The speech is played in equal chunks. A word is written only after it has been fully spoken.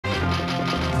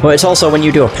But it's also when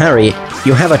you do a parry,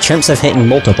 you have a chance of hitting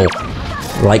multiple.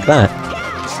 Like that.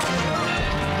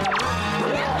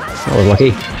 That was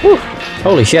lucky. Woo!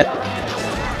 Holy shit.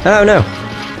 Oh no!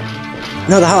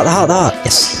 No, the heart, the heart, the heart!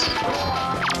 Yes!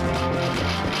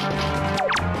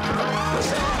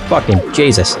 Fucking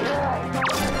Jesus.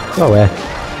 Oh, where?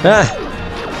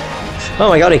 Ah! Oh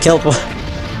my god, he killed one.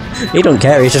 He don't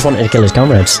care, he's just wanting to kill his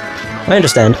comrades. I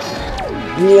understand.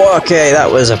 Okay, that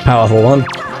was a powerful one.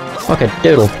 Fuck a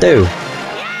doodle do.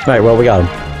 Right, well, we got him.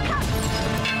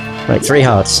 Right, 3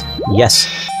 hearts. Yes.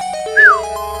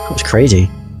 That was crazy.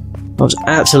 That was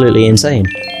absolutely insane.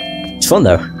 It's fun,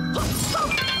 though.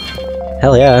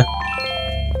 Hell yeah.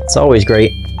 It's always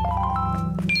great.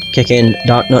 Kicking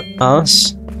Dark Nut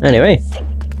arse. Anyway.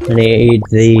 I need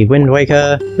the Wind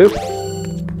Waker. Oop.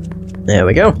 There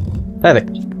we go. Perfect.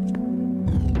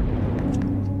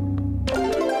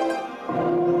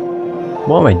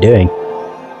 What am I doing?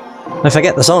 I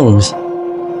forget the songs.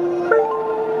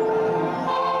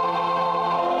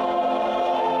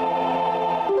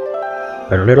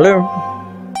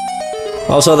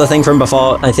 Also, the thing from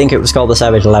before, I think it was called the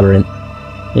Savage Labyrinth.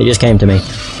 It just came to me.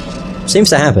 Seems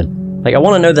to happen. Like, I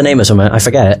want to know the name of something, I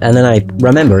forget it, and then I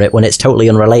remember it when it's totally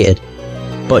unrelated.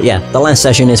 But yeah, the last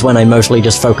session is when I mostly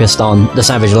just focused on the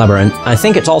Savage Labyrinth. I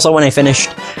think it's also when I finished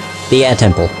the Air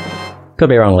Temple. Could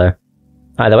be wrong though.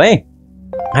 Either way,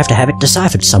 I have to have it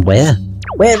deciphered somewhere.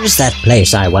 Where is that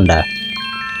place, I wonder?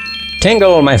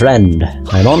 Tingle, my friend,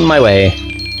 I'm on my way.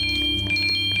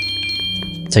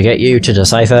 To get you to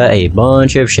decipher a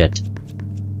bunch of shit.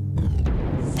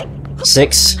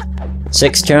 6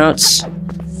 charts?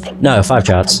 No, 5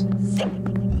 charts.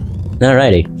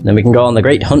 Alrighty, then we can go on the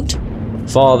great hunt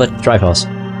for the Triforce.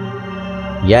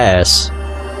 Yes.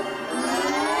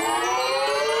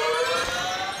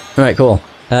 Alright, cool.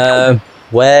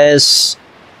 Where's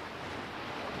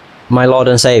my Lord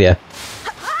and Saviour?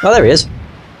 Oh, there he is.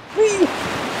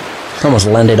 Almost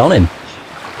landed on him.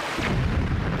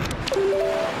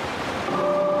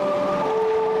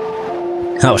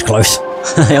 That was close.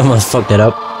 I almost fucked it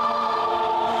up.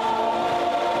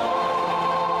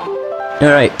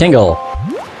 Alright, Tingle.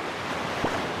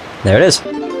 There it is.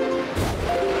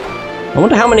 I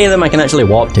wonder how many of them I can actually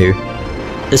walk to.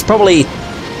 There's probably,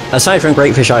 aside from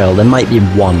Greatfish Isle, there might be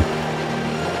 1.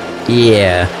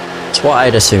 Yeah, it's what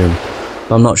I'd assume.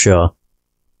 But I'm not sure.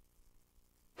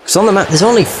 Because on the map, there's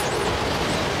only...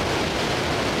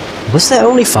 Was there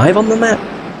only 5 on the map?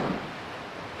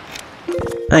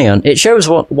 Hang on, it shows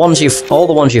what ones all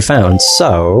the ones you found,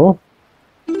 so...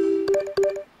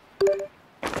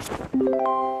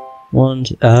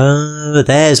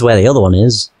 there's where the other one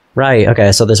is. Right,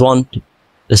 okay, so there's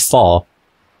 4.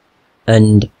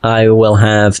 And I will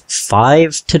have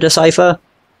 5 to decipher?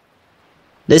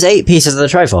 There's 8 pieces of the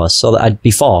Triforce, so that I'd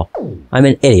be 4. I'm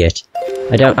an idiot.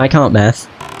 I can't math.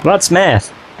 What's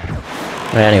math?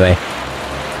 Right, anyway.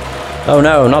 Oh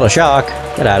no, not a shark!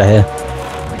 Get out of here.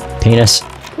 Penis.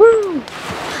 Woo!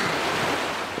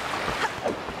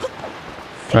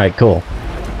 Right, cool.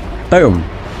 Boom!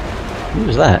 What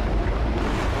was that?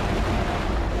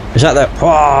 Is that the...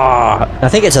 Oh, I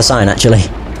think it's a sign, actually.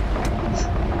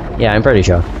 Yeah, I'm pretty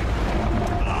sure.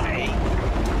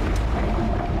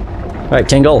 Right,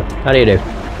 Tingle, how do you do?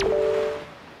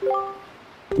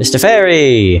 Mr.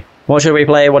 Fairy! What should we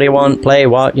play? What do you want? Play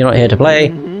what? You're not here to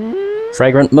play.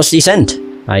 Fragrant musty scent.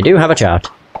 I do have a chart.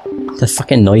 The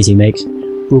fucking noise he makes.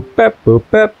 Boop, boop, boop,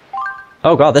 boop.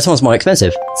 Oh god, this one's more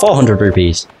expensive. 400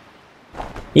 rupees.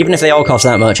 Even if they all cost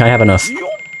that much, I have enough.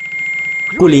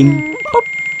 Cooling.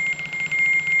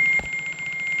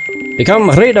 Become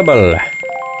readable.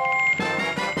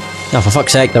 Oh, for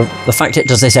fuck's sake, the fact it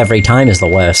does this every time is the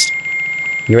worst.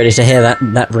 You ready to hear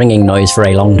that ringing noise for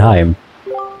a long time?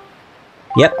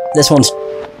 Yep, this one's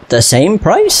the same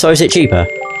price, or is it cheaper?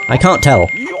 I can't tell.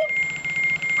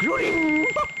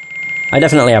 I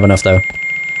definitely have enough, though.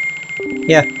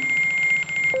 Yeah.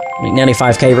 Like nearly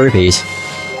 5k rupees.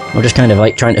 I'm just kind of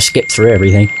like trying to skip through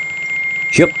everything.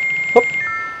 Shup. Hop.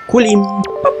 Quillim.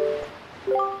 Hop.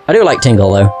 I do like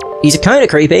Tingle, though. He's kind of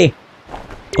creepy,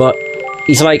 but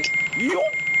he's like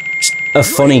a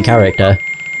funny character,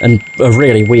 and a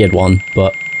really weird one,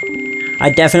 but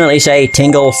I'd definitely say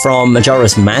Tingle from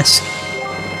Majora's Mask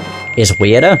is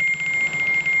weirder.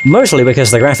 Mostly because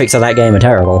the graphics of that game are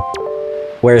terrible,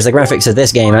 whereas the graphics of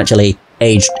this game actually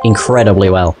aged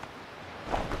incredibly well.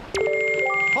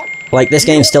 Like, this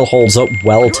game still holds up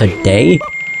well today,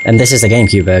 and this is the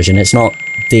GameCube version, it's not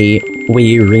the Wii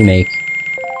U remake.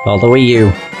 Well, the Wii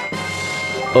U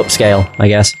upscale, I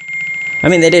guess. I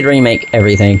mean, they did remake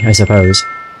everything, I suppose.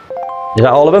 Is that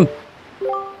all of them?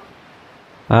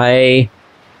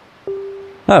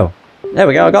 Oh, there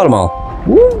we go, I got them all.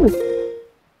 Woo!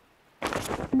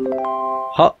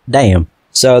 Hot damn.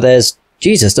 So there's...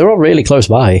 Jesus, they're all really close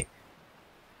by.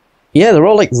 Yeah, they're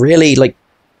all like really like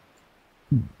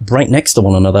right next to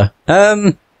one another.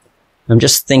 I'm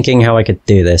just thinking how I could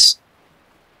do this.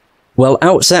 Well,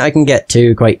 Outset I can get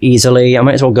to quite easily. I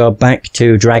might as well go back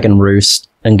to Dragon Roost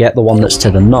and get the one that's to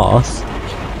the north.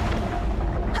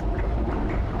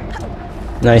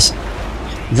 Nice.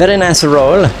 Very nice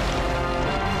roll.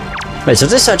 Wait, so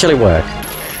does this actually work?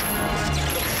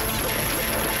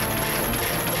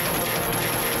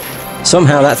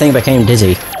 Somehow that thing became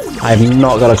dizzy. I have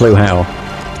not got a clue how.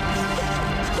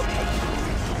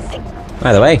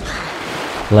 Either way,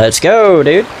 let's go,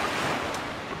 dude.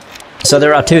 So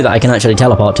there are two that I can actually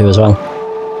teleport to as well.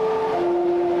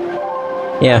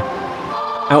 Yeah.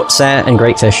 Outset and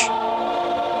Great Fish.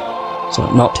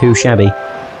 So not too shabby.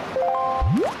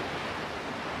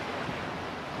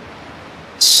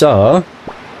 So...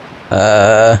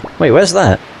 wait, where's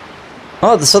that?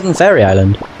 Oh, the Southern Fairy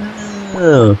Island.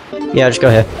 Oh. Yeah, just go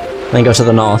here. Then go to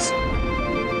the north.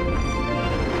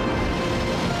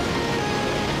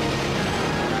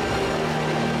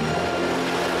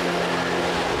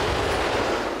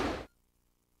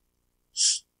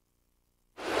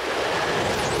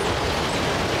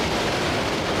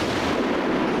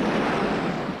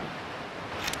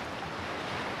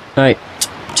 Right,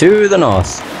 to the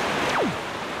north.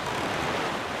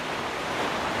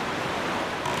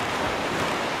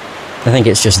 I think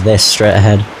it's just this straight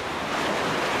ahead.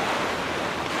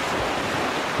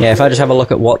 Yeah, if I just have a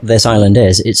look at what this island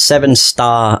is, it's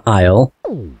 7-star Isle.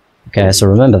 Okay, so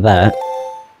remember that.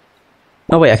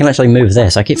 Oh wait, I can actually move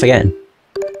this, I keep forgetting.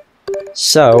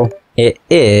 So, it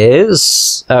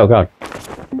is... Oh god.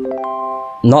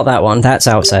 Not that one, that's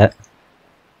Outset.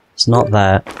 It's not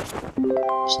that.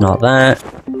 It's not that.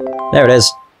 There it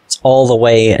is. It's all the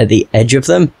way at the edge of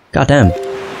them. God damn.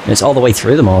 It's all the way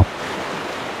through them all.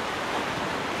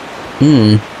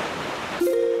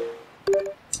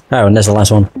 Oh, and there's the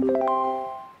last one.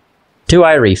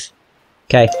 2-Eye Reef.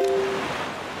 Okay.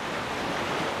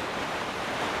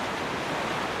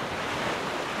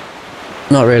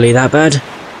 Not really that bad.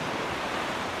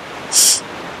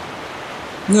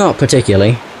 Not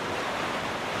particularly.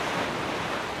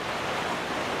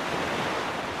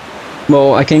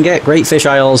 Well, I can get Great Fish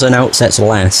Isles and Outsets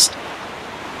last.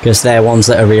 Because they're ones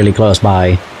that are really close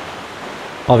by.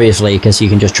 Obviously, because you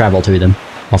can just travel to them.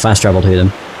 Or fast travel to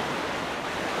them.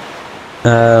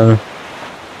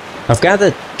 I've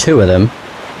gathered 2 of them.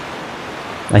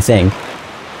 I think.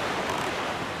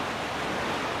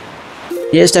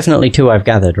 Yeah, it's definitely 2 I've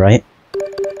gathered, right?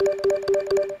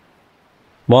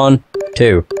 1,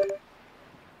 2.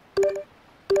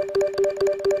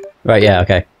 Right, yeah,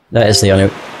 okay. That is the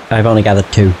only... I've only gathered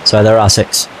 2, so there are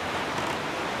 6.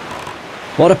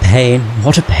 What a pain,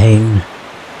 what a pain.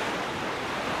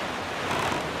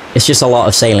 It's just a lot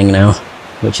of sailing now,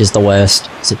 which is the worst.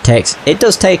 It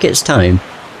does take its time.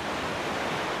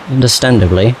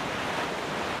 Understandably.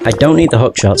 I don't need the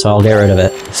hookshot, so I'll get rid of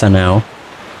it for now.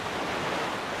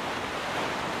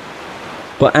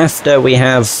 But after we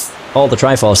have all the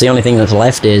Triforce, the only thing that's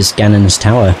left is Ganon's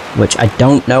Tower, which I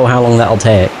don't know how long that'll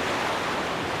take.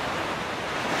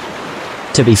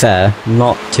 To be fair,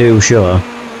 not too sure.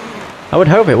 I would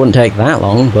hope it wouldn't take that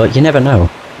long, but you never know.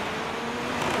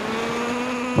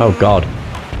 Oh god.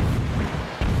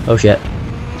 Oh shit.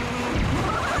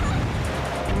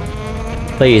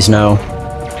 Please, no.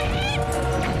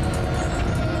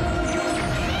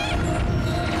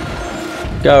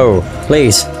 Go,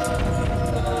 please.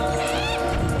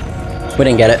 We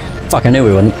didn't get it. Fuck, I knew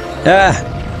we wouldn't. Ah!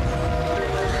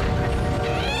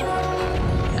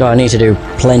 God, I need to do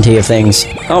plenty of things.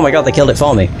 Oh my god, they killed it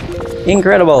for me.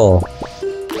 Incredible!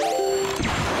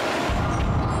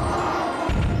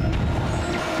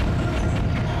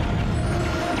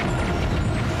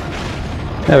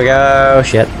 There we go,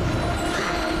 shit.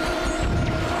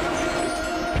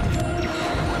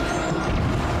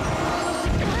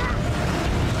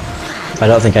 I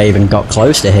don't think I even got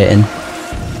close to hitting.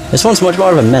 This one's much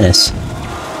more of a menace.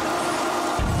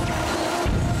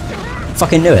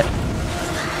 Fucking knew it.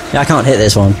 Yeah, I can't hit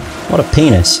this one. What a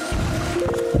penis.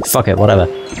 Fuck it, whatever.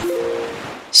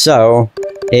 So,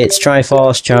 it's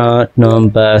Triforce chart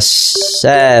number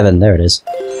 7. There it is.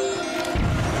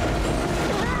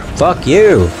 Fuck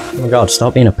you! Oh my god,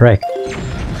 stop being a prick.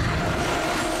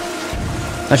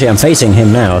 Actually, I'm facing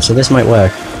him now, so this might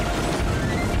work.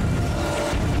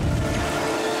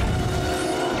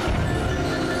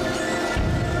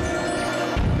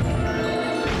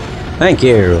 Thank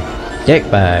you,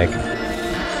 dickbag.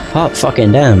 Hot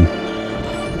fucking damn.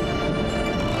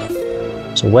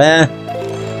 So where?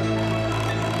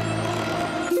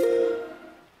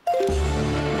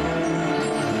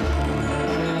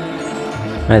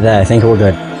 Right there, I think we're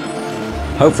good.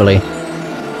 Hopefully.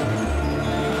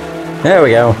 There we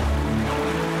go.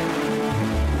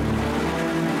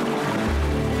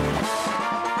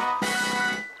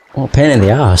 Oh, pain in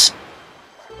the ass.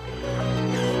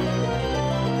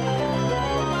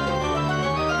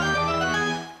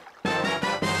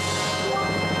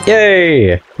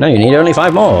 Yay! Now you need only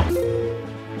 5 more.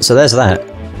 So there's that.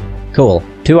 Cool.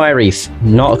 2 Eye Reef.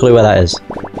 Not a clue where that is.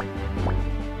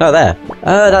 Oh, there.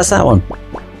 That's that one.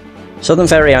 Southern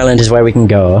Fairy Island is where we can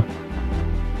go.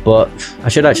 But I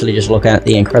should actually just look at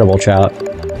the incredible chart.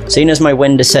 Seeing as my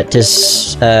wind is set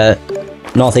to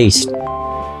northeast.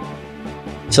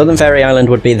 Southern Fairy Island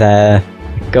would be there.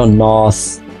 Go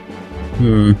north.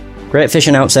 Great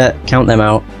Fishing Outset. Count them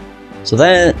out. So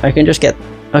there I can just get...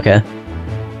 Okay.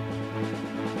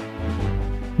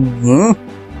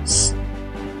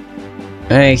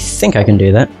 I think I can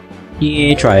do that.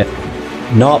 Yeah, try it.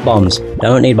 Not bombs.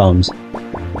 Don't need bombs.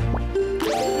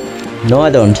 No, I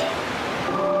don't.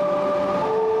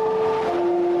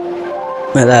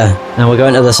 Right there. Now we're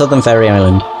going to the Southern Fairy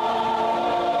Island.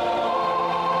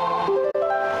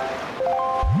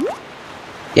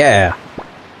 Yeah.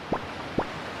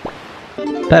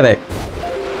 Perfect.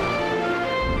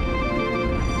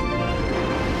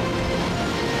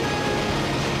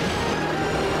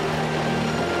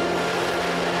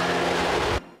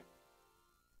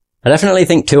 I definitely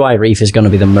think 2 Eye Reef is going to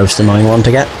be the most annoying one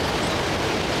to get.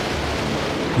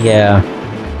 Yeah.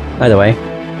 Either way.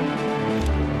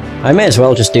 I may as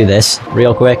well just do this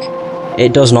real quick.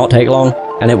 It does not take long,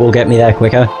 and it will get me there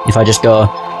quicker if I just go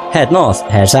head north,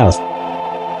 head south.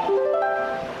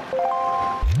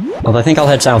 Although I think I'll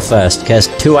head south first, because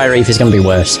 2 Eye Reef is going to be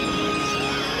worse.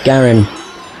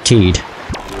 Guaranteed.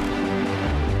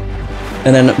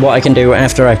 And then what I can do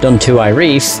after I've done 2 Eye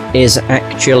Reef is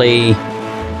actually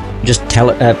just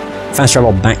fast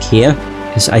travel back here,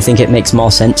 because I think it makes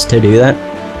more sense to do that.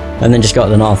 And then just go to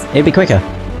the north. It'd be quicker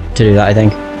to do that, I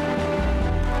think.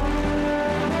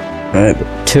 Right,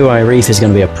 but 2 Eye Reef is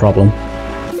going to be a problem.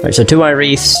 Right, so 2 Eye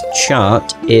Reef's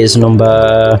chart is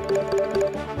number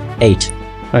 8.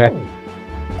 Okay.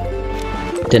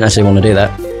 Didn't actually want to do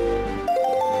that.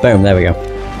 Boom, there we go.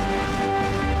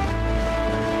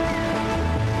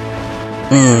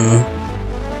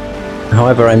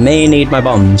 However, I may need my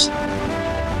bombs.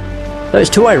 So it's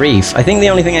 2 Eye Reef. I think the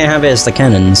only thing I have is the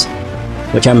cannons,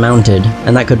 which are mounted,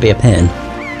 and that could be a pain.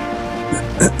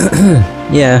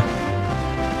 Yeah.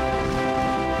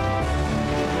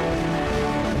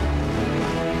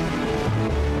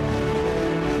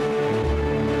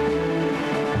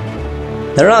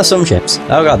 There are some ships.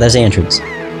 Oh god, there's the entrance.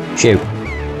 Shoot.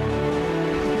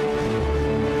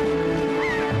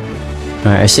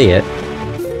 Alright, I see it.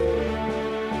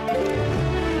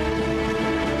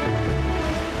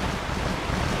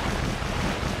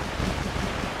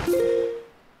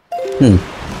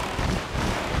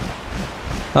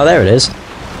 Oh, there it is.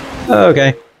 Oh,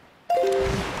 okay.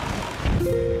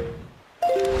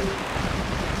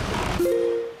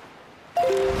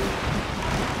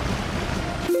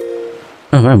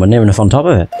 Oh man, we're near enough on top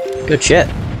of it. Good shit.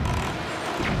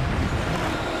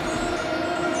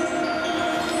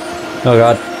 Oh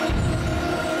god.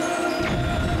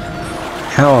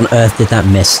 How on earth did that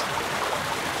miss?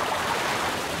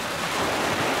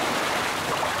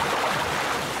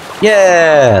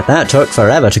 Yeah! That took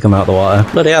forever to come out of the water.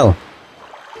 Bloody hell.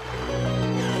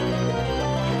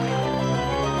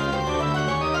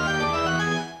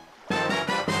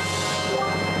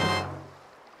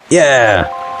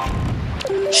 Yeah!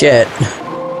 Shit.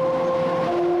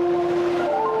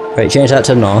 Right, change that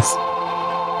to north.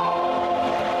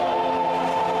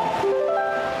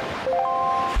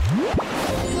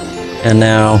 And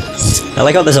now... I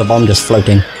like how there's a bomb just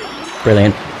floating.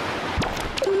 Brilliant.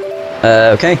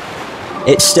 Okay.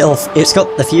 It's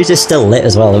got... The fuse is still lit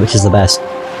as well, which is the best.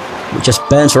 It just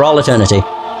burns for all eternity.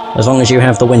 As long as you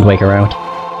have the Wind Waker out.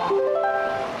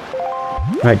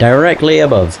 Right, directly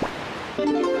above.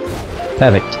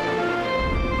 Perfect.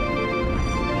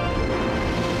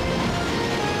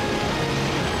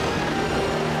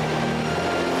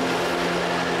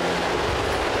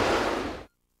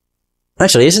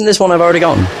 Actually, isn't this one I've already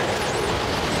gotten?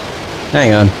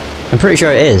 Hang on. I'm pretty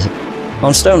sure it is.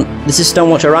 On this is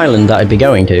Stonewatcher Island that I'd be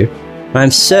going to.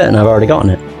 I'm certain I've already gotten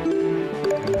it.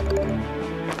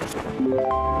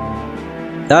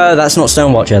 Oh, that's not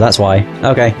Stonewatcher, that's why.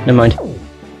 Okay, never mind.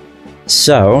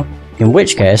 So, in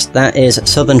which case, that is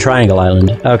Southern Triangle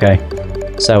Island. Okay.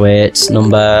 So it's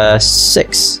number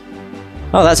 6.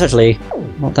 Oh, that's actually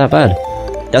not that bad.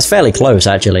 That's fairly close,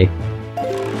 actually.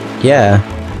 Yeah.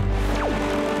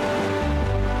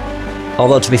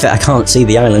 Although, to be fair, I can't see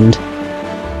the island.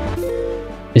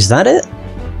 Is that it?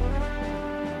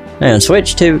 Hang on,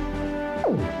 switch to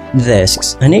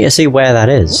this. I need to see where that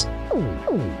is.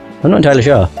 I'm not entirely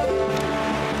sure.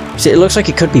 See, it looks like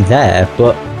it could be there,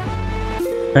 but...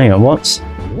 Hang on, what's...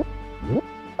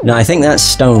 No, I think that's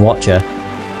Stone Watcher.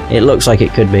 It looks like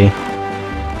it could be.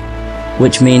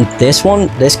 Which means this one?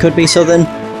 This could be Southern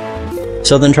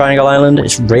Triangle Island?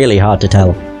 It's really hard to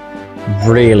tell.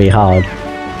 Really hard.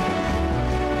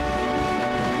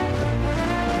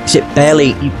 Is it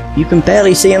barely... You can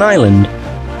barely see an island.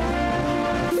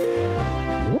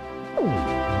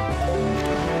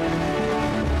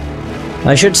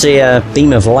 I should see a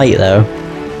beam of light, though.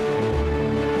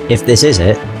 If this is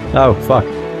it. Oh, fuck.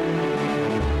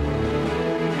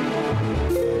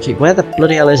 Gee, where the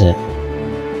bloody hell is it?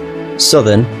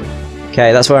 Southern.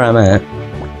 Okay, that's where I'm at.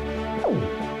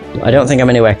 I don't think I'm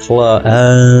anywhere close.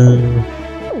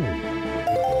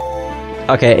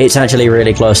 Okay, it's actually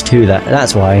really close to that.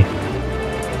 That's why.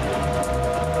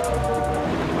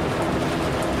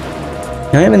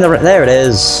 I am in the... There it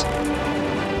is.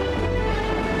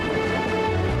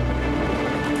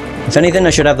 If anything, I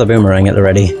should have the boomerang at the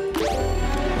ready.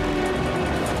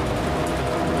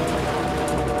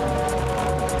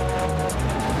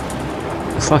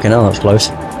 Fucking hell, that was close.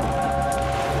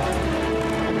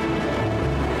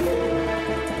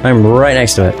 I'm right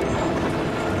next to it.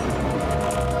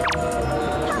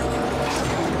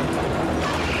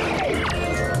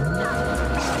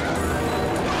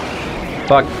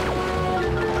 Fuck.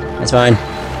 It's fine.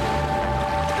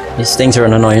 These things are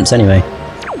an annoyance anyway.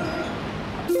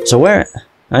 So where...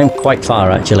 I'm quite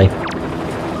far, actually.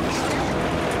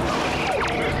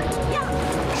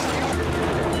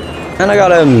 And I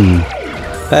got him!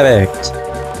 Perfect.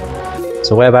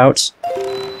 So whereabouts?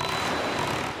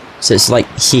 So it's like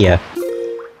here.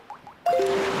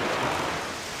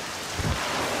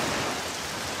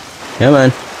 Come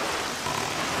on.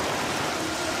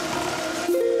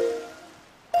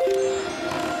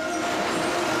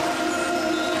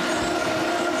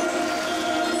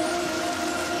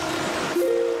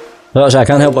 Oh, I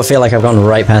can't help but feel like I've gone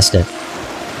right past it.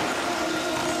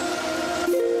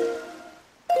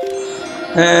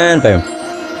 And boom.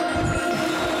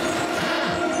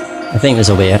 I think this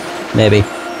will be it. Maybe.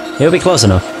 It'll be close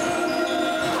enough.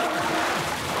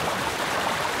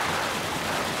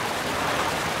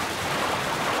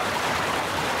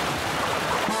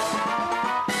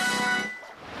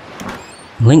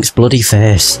 Link's bloody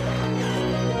face.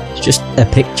 It's just a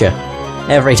picture.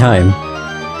 Every time.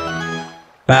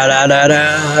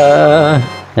 Ba-da-da-da!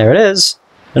 There it is!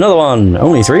 Another one!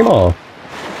 Only 3 more!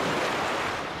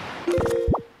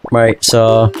 Right,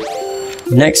 so...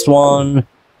 Next one...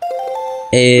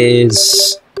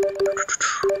 is...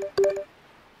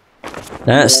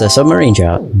 That's the submarine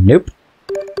chart. Nope.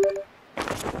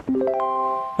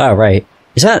 Oh, right.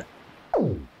 Is that...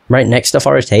 right next to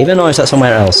Forest Haven, or is that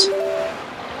somewhere else?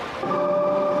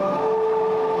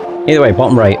 Either way,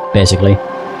 bottom right, basically.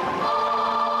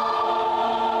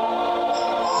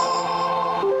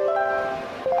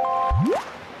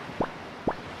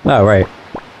 Oh, right.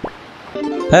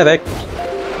 Perfect.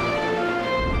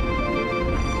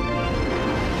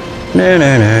 No,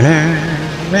 no, no, no.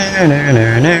 No, no,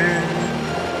 no, no.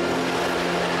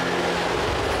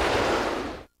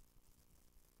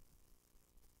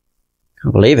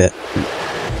 Can't believe it.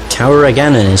 Tower of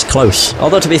Ganon is close.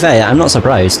 Although, to be fair, I'm not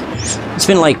surprised. It's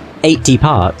been like 80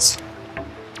 parts.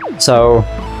 So,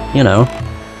 you know.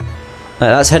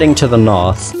 That's heading to the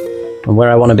north. And where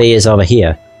I want to be is over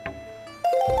here.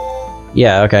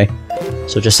 Yeah, okay.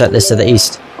 So just set this to the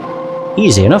east.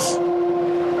 Easy enough.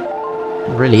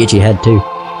 Really itchy head too.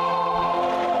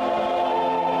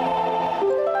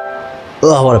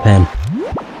 Oh, what a pain.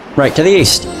 Right, to the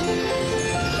east.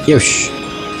 Yosh.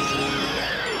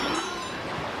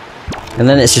 And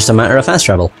then it's just a matter of fast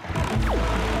travel.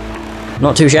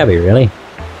 Not too shabby, really.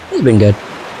 It's been good.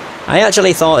 I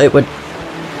actually thought it would...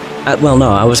 well,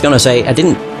 no, I was gonna say,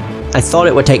 I thought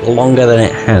it would take longer than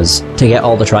it has to get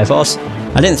all the Triforce.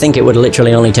 I didn't think it would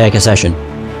literally only take a session.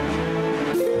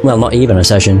 Well, not even a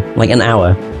session. Like an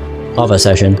hour of a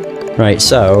session. Right,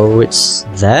 so it's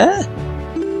there?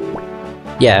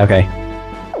 Yeah, okay.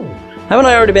 Haven't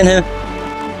I already been here?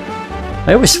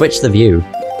 I always switch the view,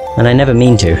 and I never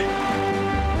mean to.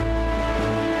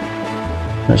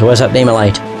 So where's that beam of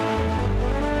light?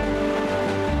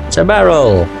 It's a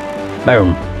barrel!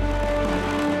 Boom.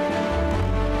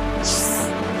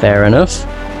 Fair enough.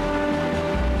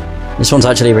 This one's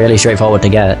actually really straightforward to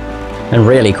get, and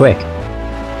really quick.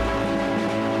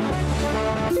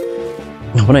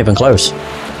 We're not even close.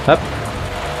 Up.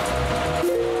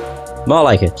 More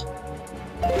like it.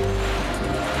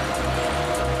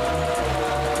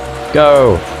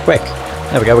 Go! Quick!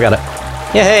 There we go, we got it.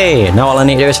 Yay! Now all I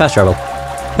need to do is fast travel.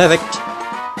 Perfect.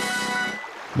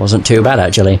 Wasn't too bad,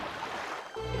 actually.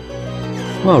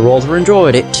 Well, rather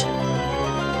enjoyed it.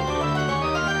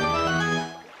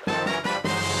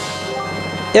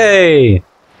 Yay!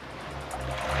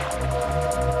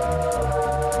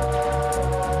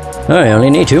 Oh, I only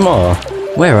need 2 more.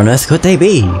 Where on earth could they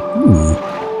be?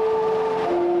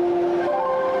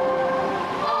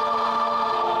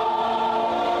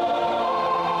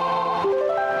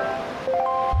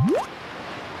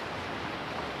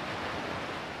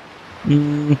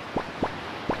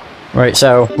 Right,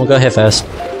 so we'll go here first.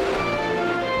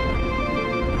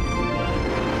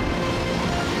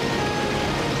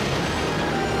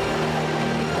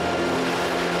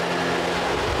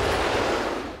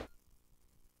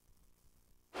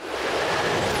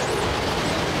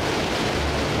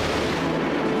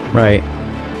 Right.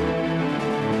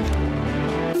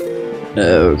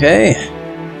 Okay.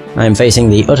 I'm facing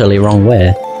the utterly wrong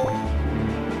way.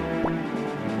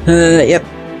 Yep.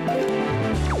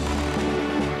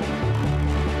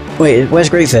 Wait, where's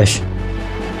Greatfish?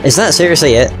 Is that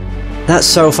seriously it? That's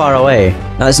so far away.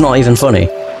 That's not even funny.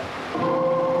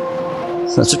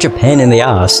 That's such a pain in the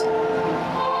arse.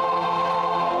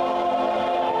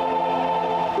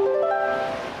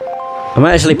 I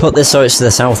might actually put this so it's to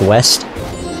the southwest.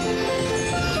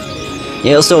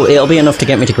 It'll be enough to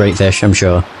get me to Greatfish, I'm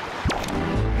sure.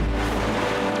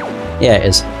 Yeah, it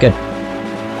is. Good.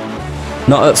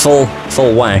 Not at full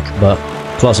whack, but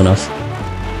close enough.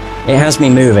 It has me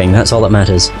moving, that's all that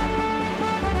matters.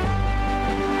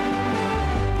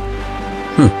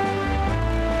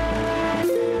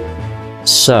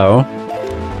 So...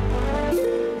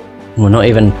 we're not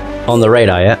even on the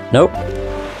radar yet. Nope.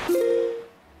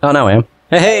 Oh, now I am.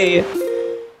 Hey!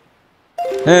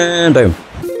 And boom.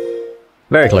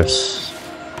 Very close.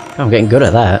 Oh, I'm getting good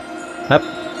at that. Up.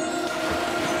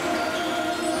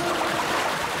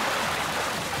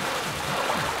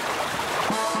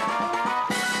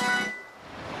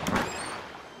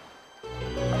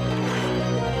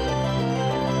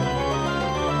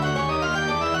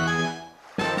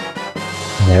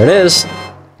 There it is.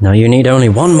 Now you need only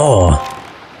 1 more.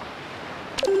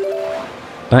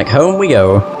 Back home we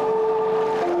go.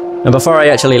 And before I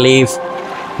actually leave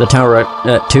the tower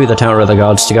to the Tower of the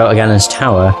Gods to go to Ganon's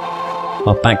tower,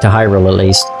 or back to Hyrule at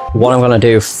least, what I'm gonna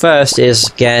do first is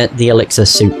get the elixir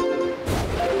soup.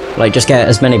 Like, just get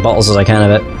as many bottles as I can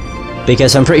of it.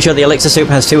 Because I'm pretty sure the elixir soup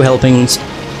has 2 helpings,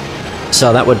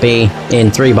 so that would be,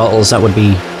 in 3 bottles, that would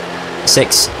be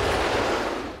 6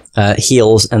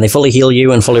 heals, and they fully heal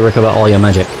you and fully recover all your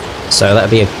magic. So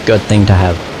that'd be a good thing to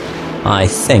have, I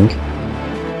think.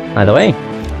 Either way.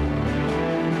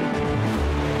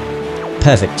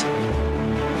 Perfect.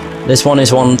 This one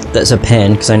is one that's a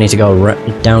pain, because I need to go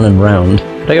down and round.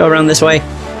 Could I go around this way?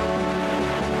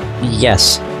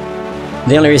 Yes.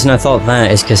 The only reason I thought that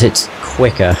is because it's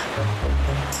quicker.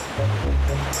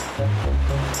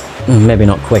 Maybe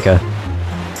not quicker,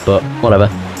 but whatever.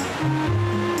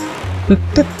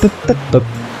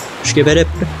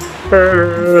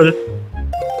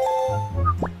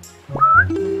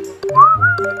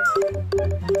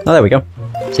 Oh, there we go.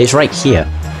 See, it's right here.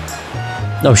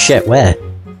 Oh shit, where?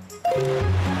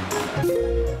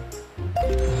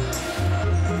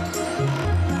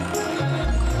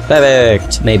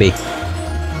 Perfect! Maybe.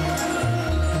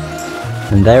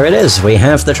 And there it is, we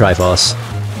have the Triforce.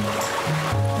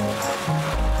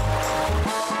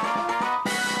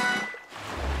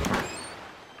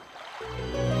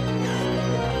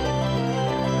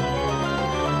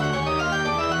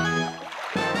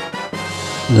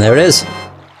 And there it is.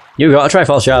 You got a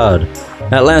Triforce shard.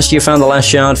 At last you found the last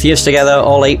shard. Fused together,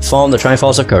 all 8 form the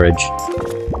Triforce of Courage.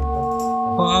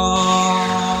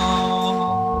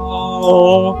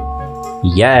 Oh.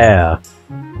 Yeah.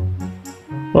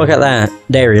 Look at that.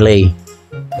 Dairy Lee.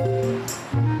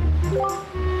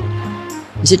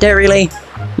 Is it Dairy Lee?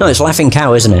 No, it's Laughing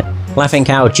Cow, isn't it? Laughing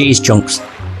Cow cheese chunks.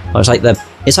 Oh, it's like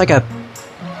a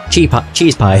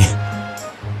cheese pie.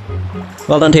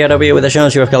 Well done, TRW, with the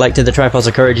shards you have collected. The Triforce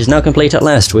of Courage is now complete at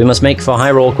last. We must make for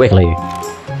Hyrule quickly.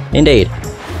 Indeed.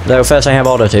 Though first I have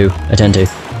order to attend to.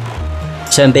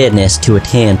 Some business to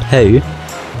attend to.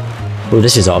 Oh,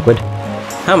 this is awkward.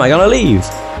 How am I gonna leave?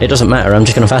 It doesn't matter, I'm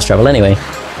just gonna fast travel anyway.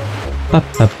 Up,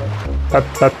 up,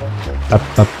 up, up,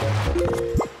 up, up.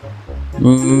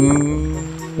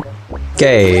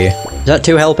 Okay. Is that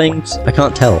 2 helpings? I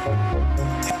can't tell.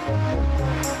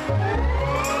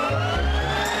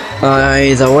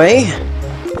 Either way.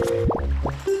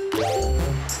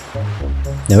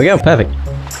 There we go, perfect.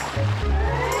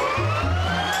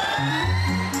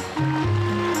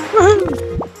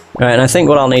 Right, and I think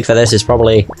what I'll need for this is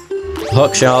probably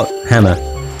hookshot, hammer,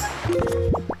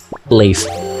 leaf.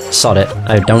 Sod it,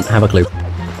 I don't have a clue.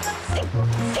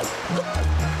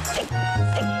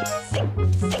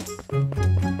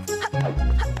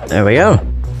 There we go.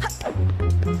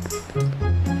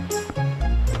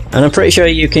 And I'm pretty sure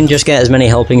you can just get as many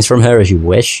helpings from her as you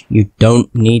wish. You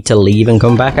don't need to leave and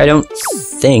come back, I don't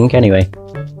think, anyway.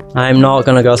 I'm not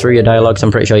gonna go through your dialogues,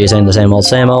 I'm pretty sure you're saying the same old,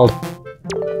 same old.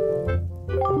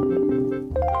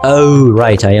 Oh,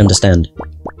 right, I understand.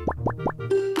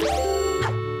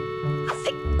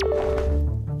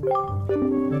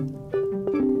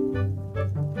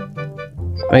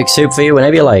 Make soup for you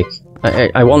whenever you like.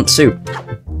 I want soup.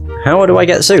 How do I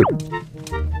get soup?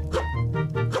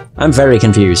 I'm very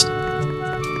confused.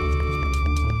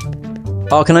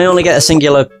 Oh, can I only get a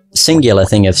singular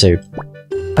thing of soup?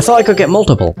 I thought I could get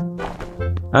multiple.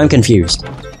 I'm confused.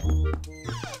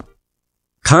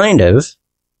 Kind of.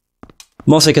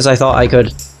 Mostly because I thought I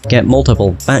could get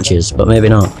multiple batches, but maybe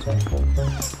not.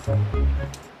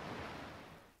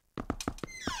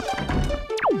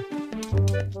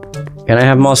 Can I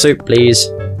have more soup, please?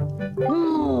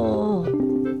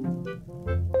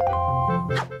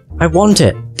 I want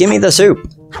it! Give me the soup!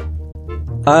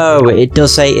 Oh, it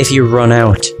does say if you run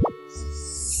out.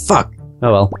 Fuck!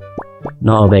 Oh well.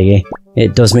 Not a biggie.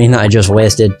 It does mean that I just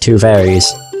wasted 2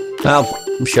 fairies. Well,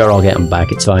 I'm sure I'll get them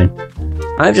back, it's fine.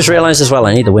 I've just realised as well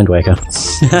I need the Wind Waker.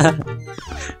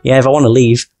 Yeah, if I want to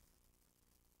leave.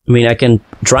 I mean, I can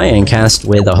try and cast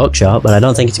with a hookshot, but I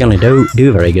don't think it's going to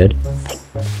do very good.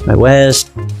 Right, where's...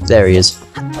 There he is.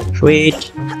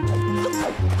 Sweet.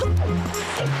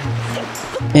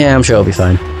 Yeah, I'm sure it'll be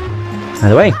fine.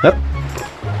 Either way, oh.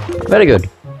 Very good.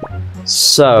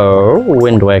 So,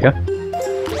 Wind Waker.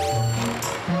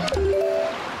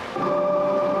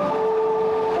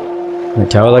 The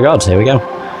Tower of the Gods, here we go.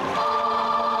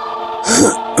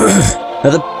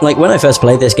 Like, when I first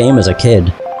played this game as a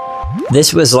kid,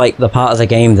 this was like the part of the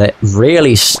game that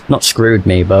really, not screwed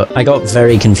me, but I got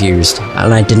very confused,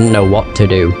 and I didn't know what to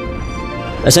do.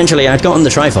 Essentially, I'd gotten the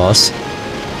Triforce,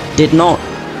 did not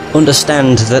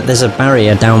understand that there's a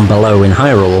barrier down below in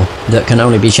Hyrule that can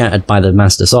only be shattered by the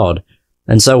Master Sword.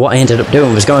 And so what I ended up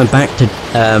doing was going back to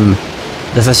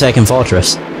the Forsaken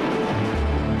Fortress,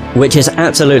 which is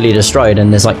absolutely destroyed,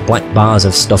 and there's like black bars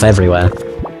of stuff everywhere.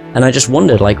 And I just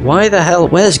wondered, like, why the hell,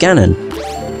 where's Ganon?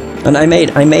 And I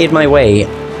made my way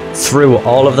through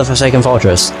all of the Forsaken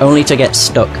Fortress, only to get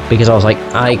stuck, because I was like,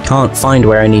 I can't find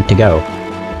where I need to go.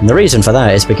 And the reason for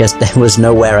that is because there was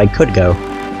nowhere I could go.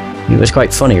 It was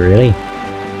quite funny, really.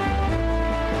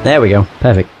 There we go,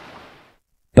 perfect.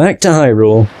 Back to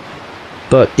Hyrule.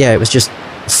 But yeah, it was just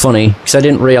funny, because I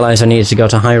didn't realise I needed to go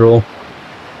to Hyrule.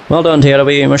 Well done,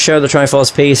 TRW, you must show the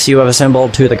Triforce piece you have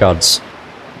assembled to the gods.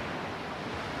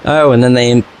 Oh, and then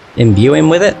they imbue him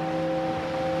with it?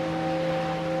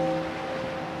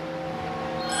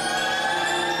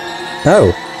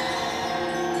 Oh.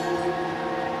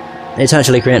 It's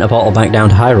actually creating a portal back down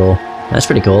to Hyrule. That's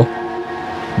pretty cool.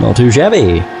 Not too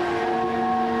shabby.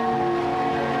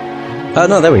 Oh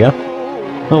no, there we go.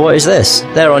 Oh, what is this?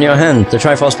 There on your hand, the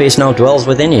Triforce piece now dwells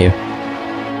within you.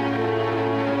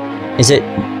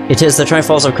 It is the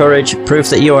Triforce of Courage,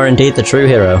 proof that you are indeed the true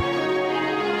hero.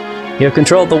 You have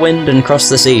controlled the wind and crossed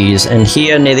the seas, and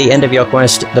here, near the end of your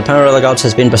quest, the power of the gods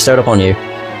has been bestowed upon you.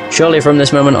 Surely from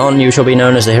this moment on, you shall be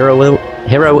known as the Hero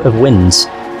of Winds.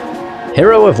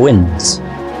 Hero of Winds.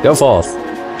 Go forth.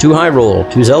 To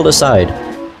Hyrule, to Zelda's side.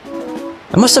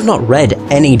 I must have not read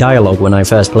any dialogue when I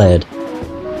first played.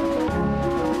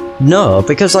 No,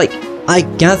 because, like, I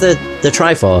gathered the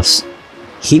Triforce.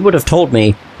 He would have told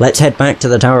me, let's head back to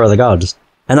the Tower of the Gods.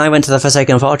 And I went to the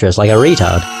Forsaken Fortress like a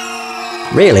retard.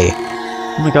 Really?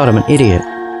 Oh my god, I'm an idiot.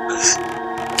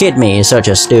 Kid me is such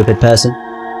a stupid person.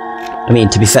 I mean,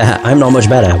 to be fair, I'm not much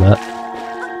better, but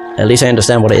at least I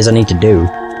understand what it is I need to do.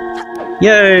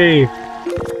 Yay!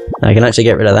 I can actually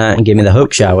get rid of that and give me the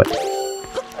hook shower.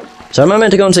 So am I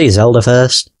meant to go and see Zelda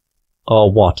first? Or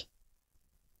what?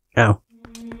 Ow.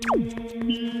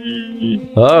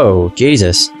 Oh,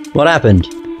 Jesus. What happened?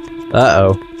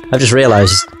 Uh-oh. I've just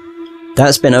realised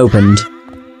that's been opened.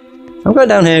 I'm going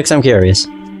down here because I'm curious.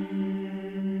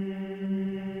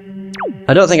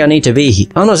 I don't think I need to be here.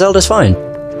 Oh no, Zelda's fine.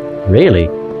 Really?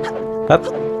 Up.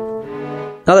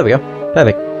 Oh, there we go.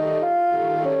 Perfect.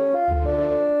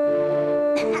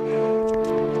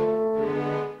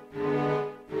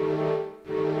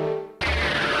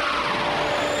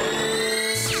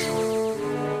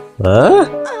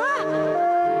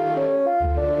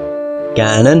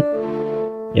 Ganon?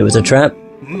 It was a trap.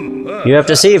 You have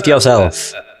deceived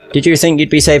yourself. Did you think you'd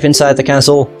be safe inside the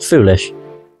castle? Foolish.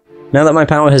 Now that my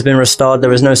power has been restored,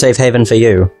 there is no safe haven for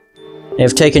you. I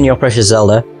have taken your precious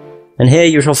Zelda, and here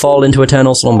you shall fall into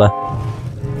eternal slumber.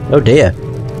 Oh dear.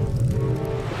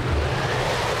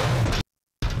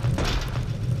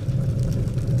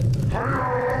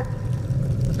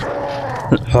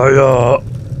 Hiya!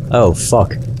 Oh,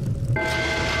 fuck.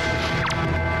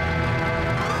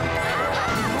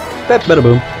 Bada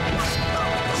boom.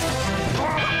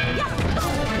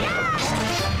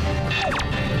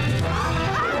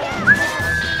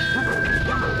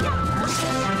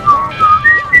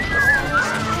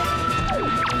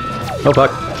 Oh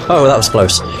fuck. Oh, that was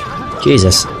close.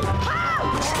 Jesus.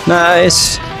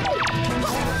 Nice.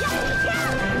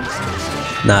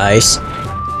 Nice.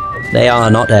 They are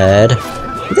not dead.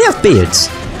 They have beards.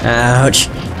 Ouch.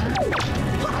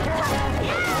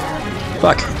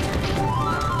 Fuck.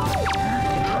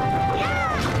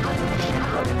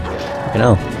 Fucking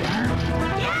hell.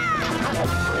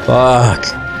 Fuck.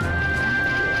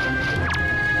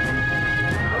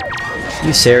 Are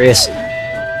you serious?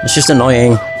 It's just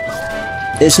annoying.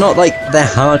 It's not like they're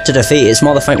hard to defeat, it's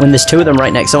more the fact when there's two of them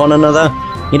right next to one another,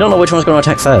 you don't know which one's going to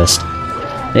attack first.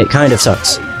 It kind of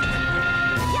sucks.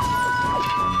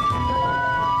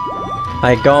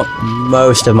 I got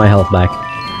most of my health back.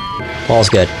 All's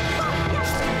good.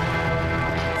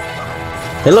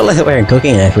 They look like they're wearing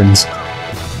cooking aprons.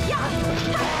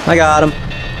 I got him.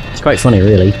 It's quite funny,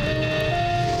 really.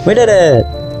 We did it!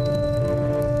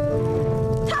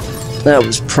 That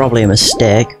was probably a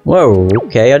mistake. Whoa,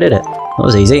 okay, I did it. That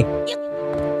was easy.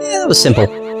 Yeah, that was simple.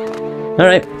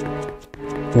 Alright.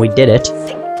 We did it.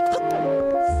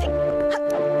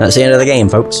 That's the end of the game,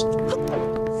 folks.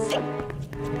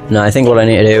 Now, I think what I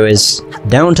need to do is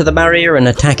down to the barrier and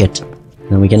attack it.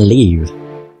 Then we can leave.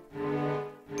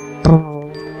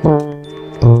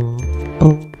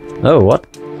 Oh, what?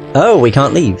 Oh, we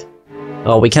can't leave.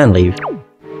 Oh, we can leave.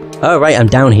 Oh, right, I'm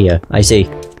down here. I see.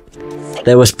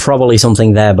 There was probably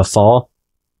something there before,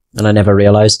 and I never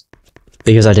realised.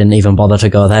 Because I didn't even bother to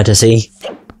go there to see.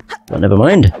 But never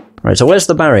mind. Right, so where's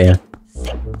the barrier?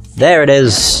 There it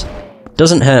is.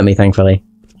 Doesn't hurt me, thankfully.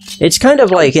 It's kind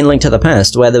of like in Link to the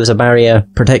Past, where there was a barrier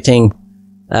protecting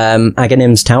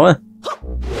Aghanim's tower.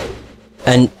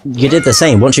 And you did the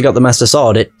same. Once you got the Master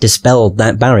Sword, it dispelled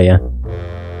that barrier.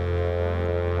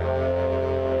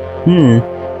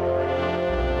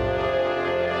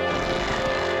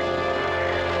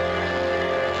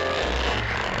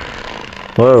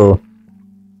 Whoa.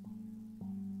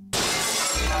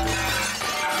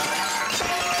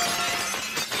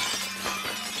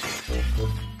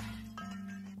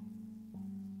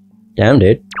 Damn,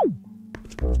 dude.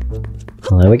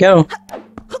 Well, there we go.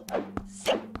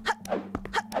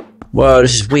 Whoa,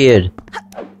 this is weird.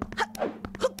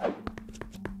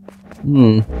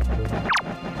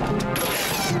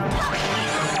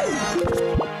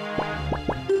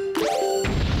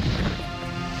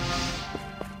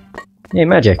 Hey,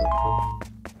 magic.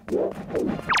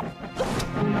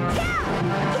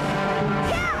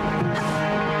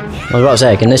 I was about to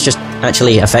say, can this just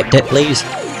actually affect it, please?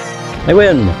 I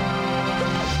win!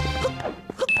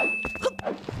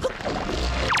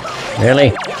 Really?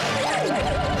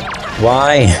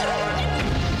 Why?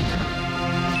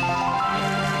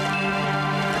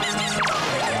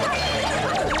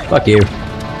 Fuck you.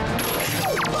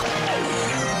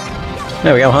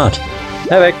 There we go, heart.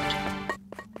 Perfect.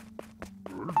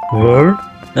 Oh,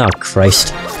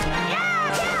 Christ.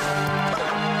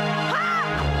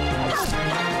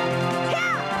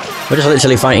 We're just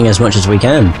literally fighting as much as we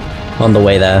can on the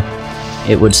way there,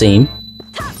 it would seem.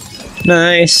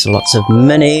 Nice, lots of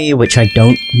money, which I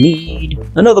don't need.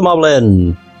 Another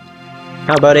moblin!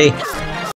 How, buddy?